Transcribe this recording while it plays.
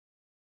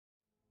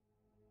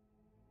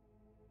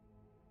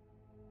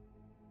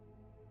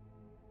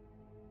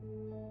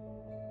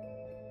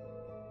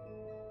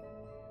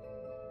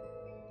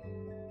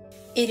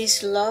It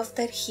is love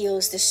that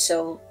heals the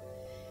soul,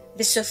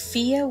 the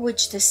Sophia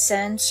which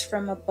descends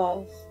from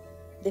above.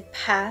 The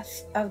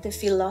path of the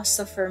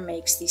philosopher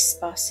makes this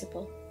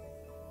possible.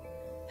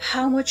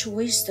 How much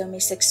wisdom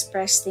is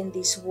expressed in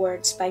these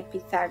words by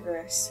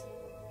Pythagoras!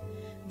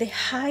 The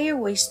higher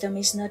wisdom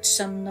is not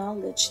some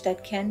knowledge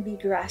that can be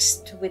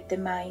grasped with the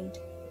mind.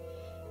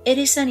 It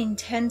is an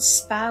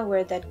intense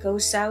power that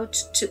goes out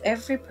to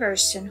every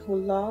person who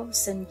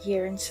loves and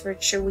yearns for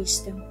true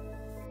wisdom.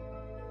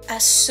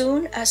 As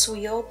soon as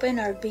we open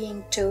our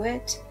being to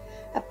it,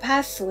 a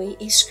pathway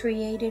is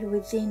created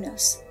within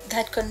us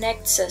that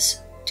connects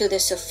us to the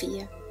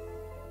Sophia.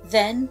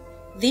 Then,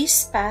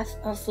 this path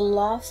of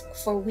love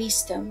for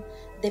wisdom,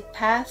 the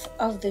path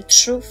of the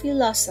true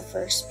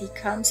philosophers,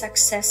 becomes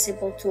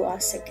accessible to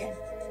us again.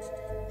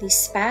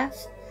 This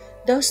path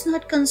does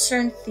not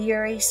concern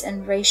theories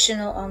and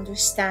rational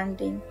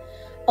understanding,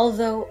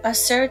 although a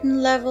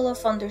certain level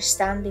of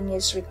understanding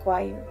is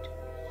required.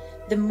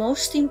 The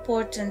most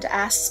important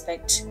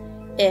aspect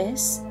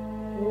is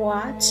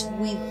what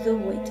we do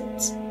with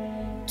it.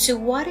 To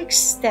what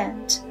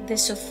extent the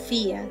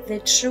Sophia, the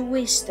true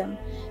wisdom,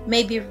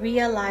 may be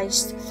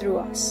realized through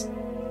us.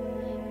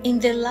 In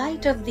the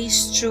light of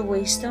this true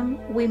wisdom,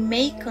 we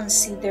may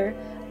consider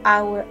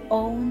our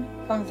own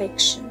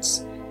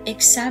convictions,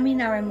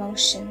 examine our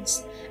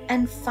emotions,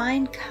 and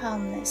find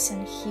calmness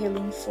and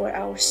healing for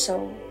our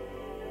soul.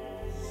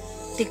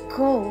 The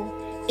goal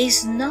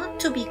is not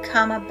to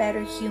become a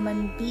better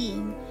human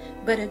being,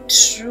 but a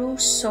true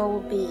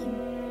soul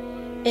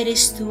being. It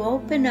is to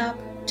open up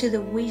to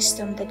the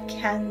wisdom that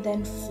can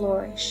then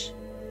flourish.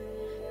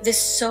 The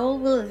soul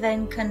will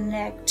then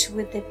connect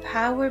with the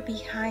power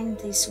behind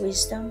this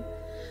wisdom,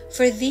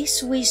 for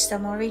this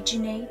wisdom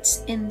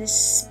originates in the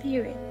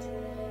Spirit,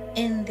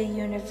 in the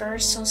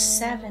universal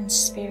seventh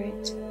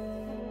Spirit.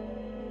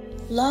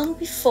 Long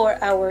before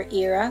our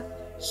era,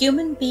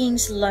 human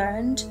beings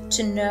learned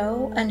to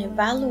know and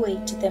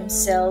evaluate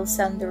themselves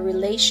and their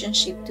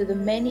relationship to the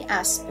many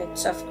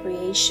aspects of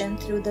creation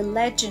through the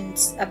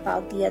legends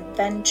about the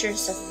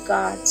adventures of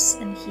gods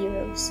and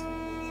heroes.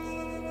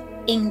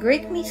 In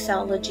Greek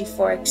mythology,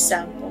 for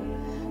example,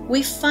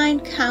 we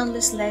find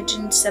countless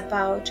legends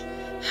about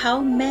how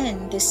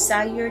men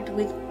desired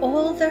with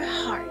all their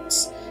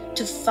hearts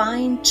to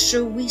find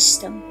true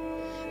wisdom,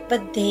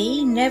 but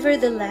they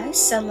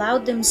nevertheless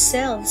allowed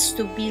themselves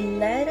to be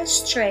led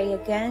astray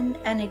again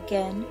and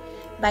again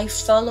by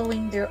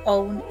following their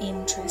own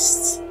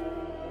interests.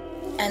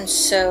 And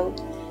so,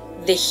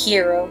 the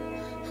hero,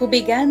 who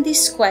began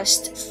this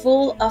quest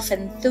full of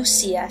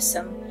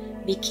enthusiasm,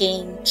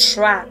 became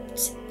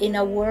trapped in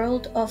a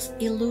world of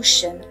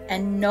illusion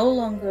and no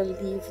longer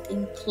lived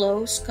in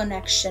close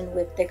connection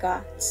with the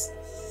gods.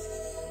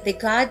 The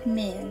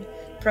god-man,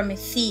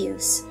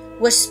 Prometheus,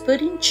 was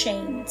put in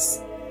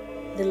chains.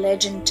 The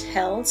legend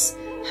tells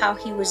how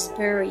he was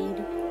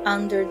buried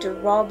under the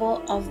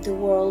rubble of the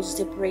world's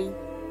debris.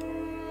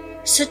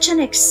 Such an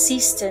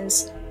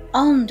existence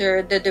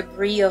under the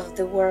debris of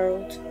the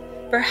world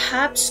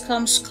perhaps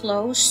comes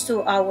close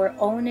to our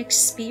own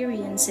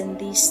experience in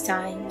these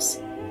times.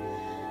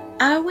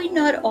 Are we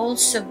not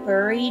also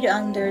buried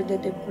under the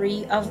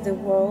debris of the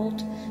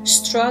world,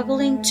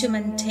 struggling to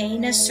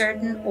maintain a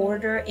certain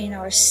order in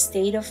our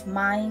state of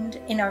mind,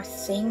 in our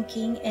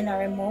thinking, in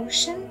our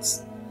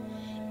emotions?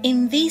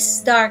 In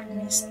this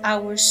darkness,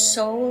 our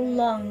soul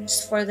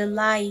longs for the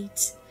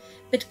light,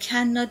 but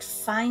cannot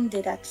find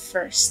it at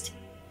first.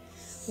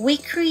 We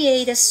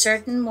create a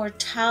certain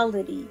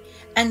mortality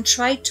and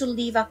try to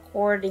live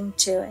according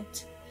to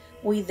it.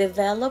 We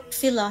develop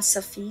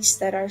philosophies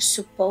that are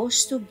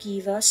supposed to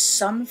give us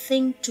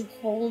something to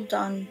hold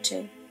on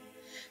to,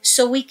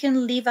 so we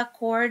can live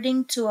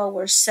according to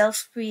our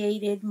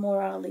self-created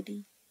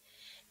morality.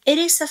 It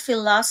is a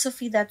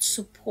philosophy that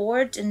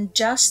supports and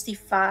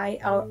justifies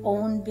our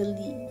own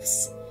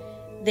beliefs,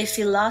 the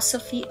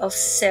philosophy of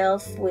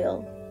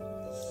self-will.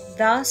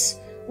 Thus,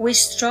 we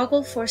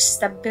struggle for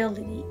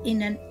stability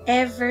in an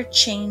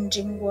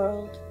ever-changing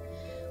world.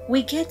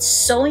 We get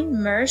so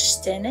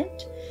immersed in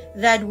it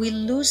that we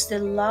lose the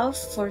love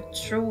for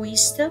true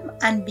wisdom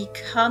and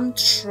become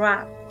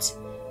trapped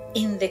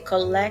in the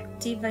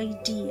collective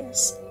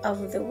ideas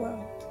of the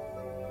world.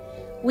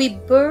 We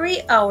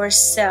bury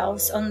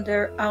ourselves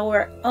under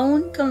our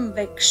own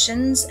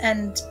convictions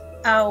and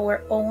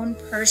our own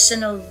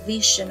personal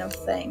vision of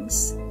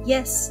things.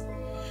 Yes,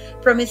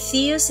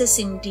 Prometheus is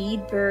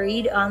indeed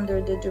buried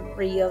under the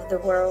debris of the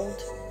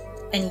world.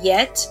 And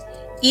yet,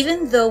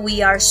 even though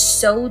we are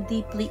so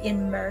deeply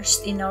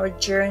immersed in our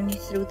journey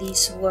through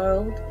this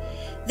world,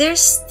 there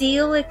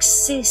still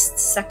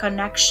exists a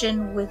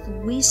connection with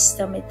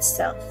wisdom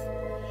itself.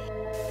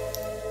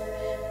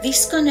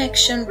 This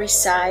connection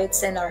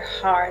resides in our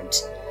heart,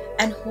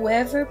 and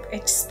whoever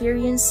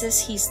experiences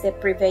his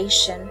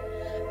deprivation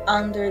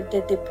under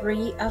the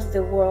debris of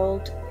the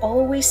world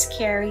always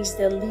carries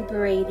the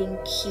liberating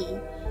key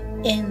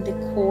in the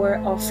core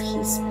of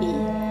his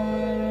being.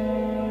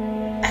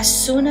 As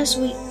soon as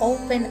we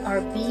open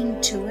our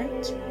being to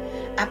it,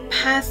 a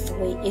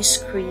pathway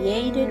is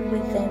created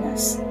within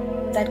us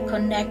that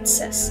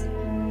connects us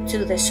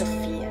to the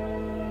Sophia.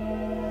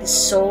 The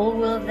soul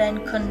will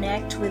then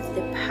connect with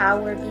the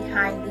power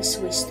behind this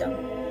wisdom,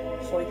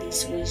 for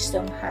this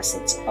wisdom has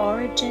its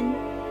origin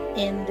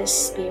in the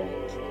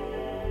Spirit.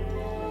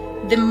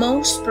 The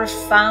most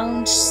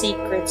profound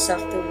secrets of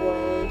the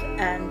world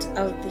and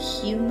of the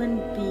human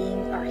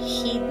being are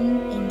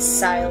hidden in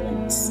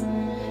silence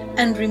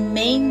and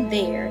remain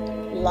there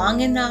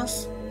long enough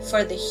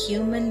for the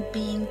human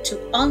being to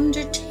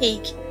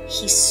undertake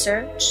his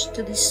search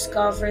to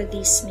discover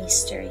these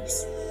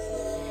mysteries.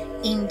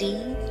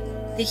 Indeed,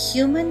 the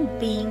human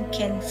being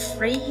can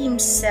free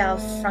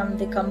himself from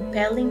the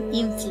compelling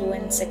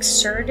influence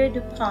exerted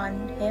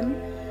upon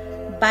him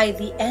by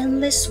the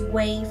endless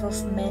wave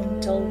of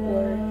mental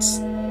words.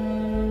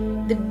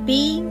 The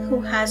being who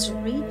has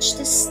reached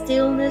the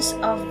stillness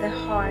of the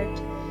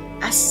heart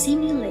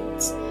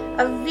assimilates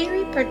a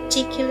very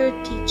particular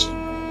teaching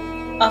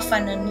of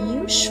an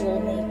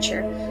unusual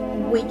nature,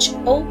 which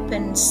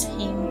opens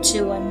him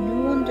to a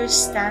new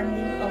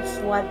understanding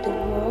of what the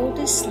world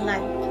is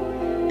like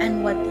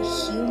and what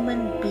the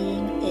human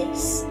being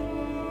is.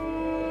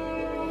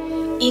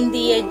 In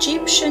the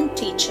Egyptian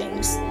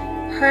teachings,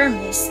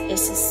 Hermes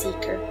is a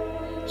seeker.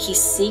 He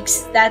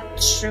seeks that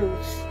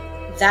truth,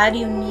 that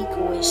unique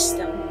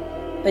wisdom,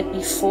 but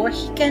before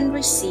he can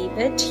receive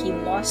it, he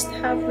must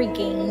have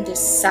regained the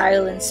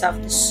silence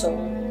of the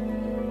soul.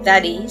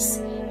 That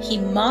is, he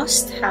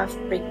must have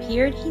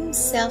prepared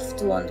himself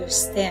to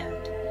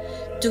understand,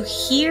 to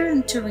hear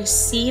and to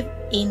receive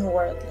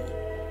inwardly.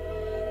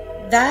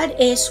 That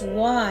is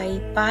why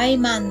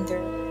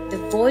Pymander,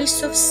 the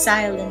voice of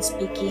silence,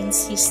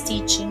 begins his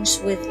teachings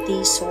with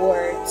these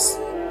words.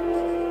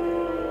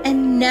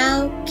 And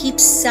now keep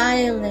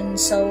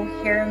silence, O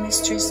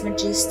Hermes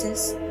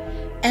Trismegistus,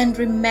 and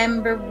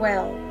remember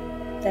well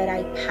that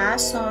I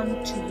pass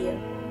on to you.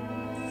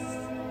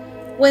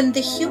 When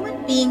the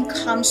human being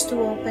comes to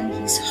open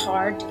his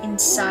heart in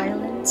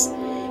silence,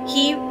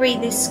 he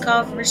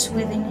rediscovers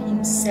within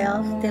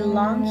himself the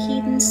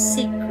long-hidden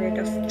secret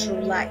of true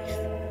life.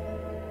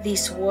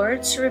 These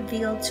words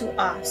reveal to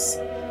us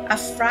a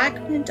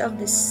fragment of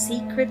the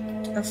secret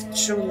of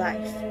true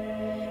life.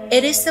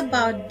 It is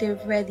about the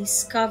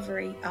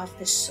rediscovery of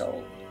the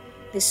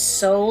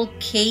soul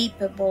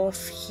capable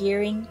of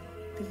hearing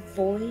the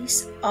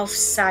voice of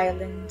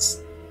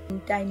silence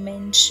in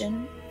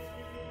dimension.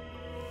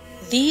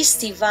 This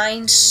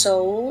divine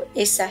soul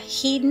is a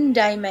hidden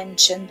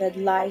dimension that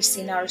lies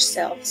in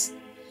ourselves.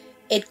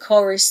 It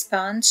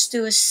corresponds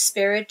to a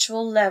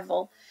spiritual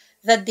level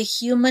that the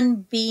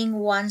human being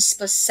once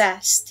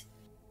possessed,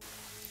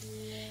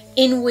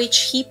 in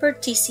which he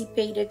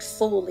participated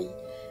fully,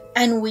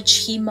 and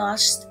which he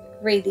must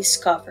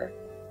rediscover.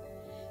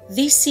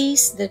 This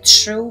is the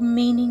true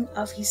meaning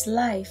of his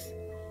life,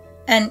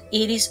 and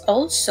it is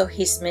also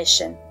his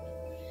mission.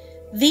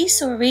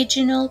 This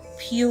original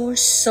pure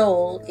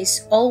soul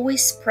is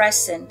always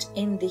present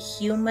in the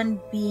human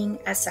being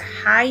as a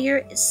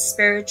higher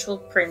spiritual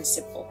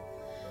principle.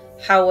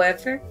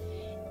 However,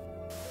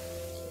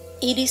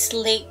 it is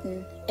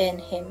latent in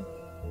him,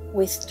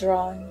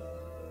 withdrawn,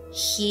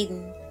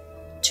 hidden,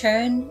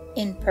 turned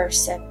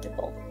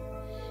imperceptible.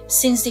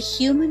 Since the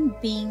human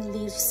being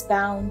lives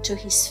bound to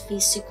his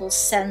physical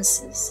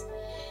senses,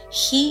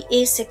 he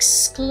is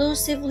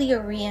exclusively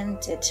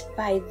oriented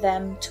by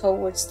them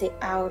towards the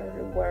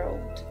outer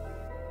world.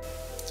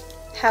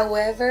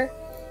 However,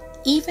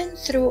 even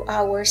through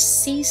our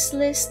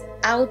ceaseless,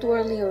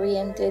 outwardly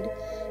oriented,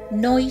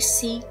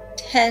 noisy,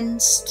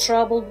 tense,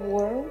 troubled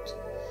world,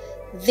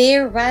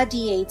 there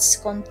radiates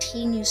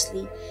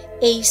continuously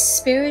a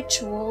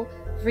spiritual,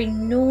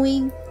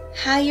 renewing,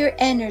 higher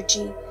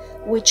energy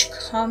which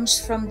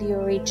comes from the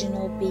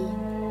original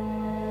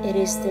being. It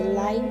is the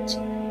light,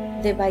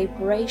 the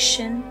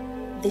vibration,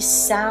 the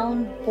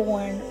sound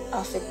born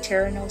of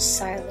eternal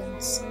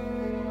silence.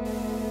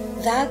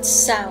 That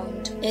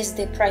sound is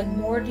the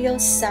primordial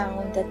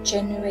sound that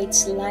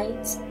generates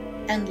light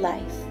and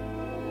life.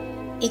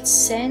 It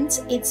sends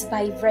its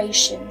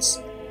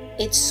vibrations,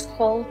 its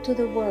call to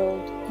the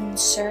world in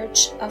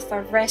search of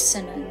a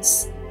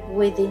resonance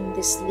within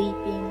the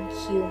sleeping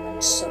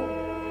human soul.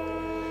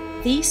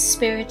 This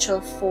spiritual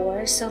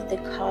force of the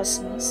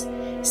cosmos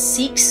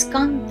seeks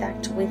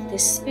contact with the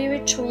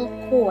spiritual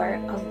core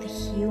of the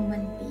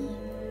human being.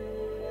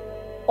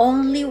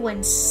 Only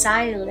when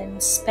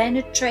silence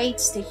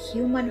penetrates the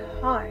human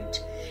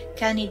heart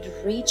can it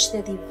reach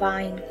the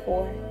divine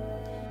core.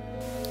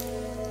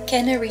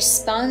 Can a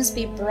response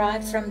be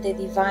brought from the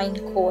divine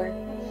core,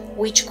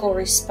 which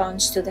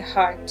corresponds to the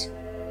heart?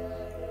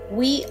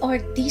 We are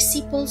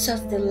disciples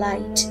of the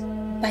light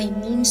by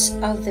means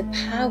of the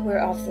power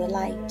of the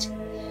light,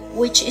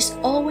 which is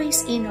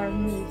always in our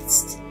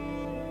midst.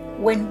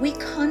 When we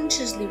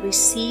consciously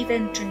receive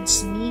and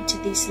transmit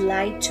this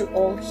light to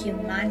all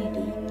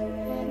humanity,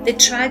 the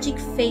tragic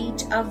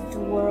fate of the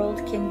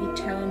world can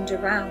be turned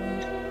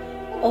around,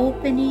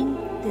 opening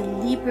the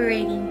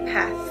liberating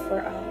path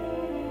for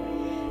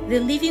all. The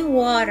living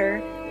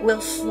water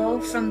will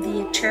flow from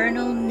the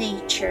eternal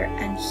nature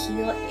and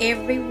heal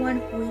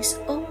everyone who is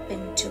open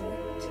open to it.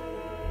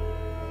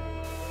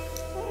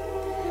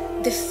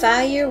 The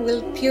fire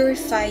will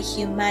purify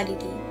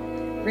humanity,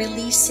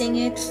 releasing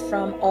it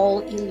from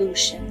all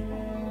illusion.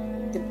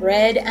 The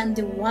bread and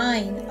the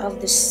wine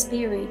of the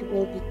Spirit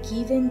will be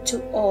given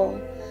to all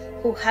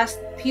who have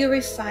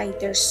purified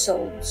their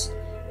souls,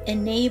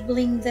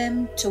 enabling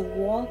them to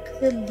walk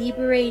the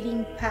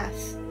liberating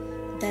path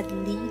that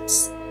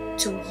leads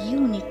to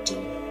unity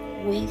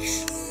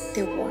with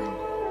the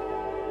One.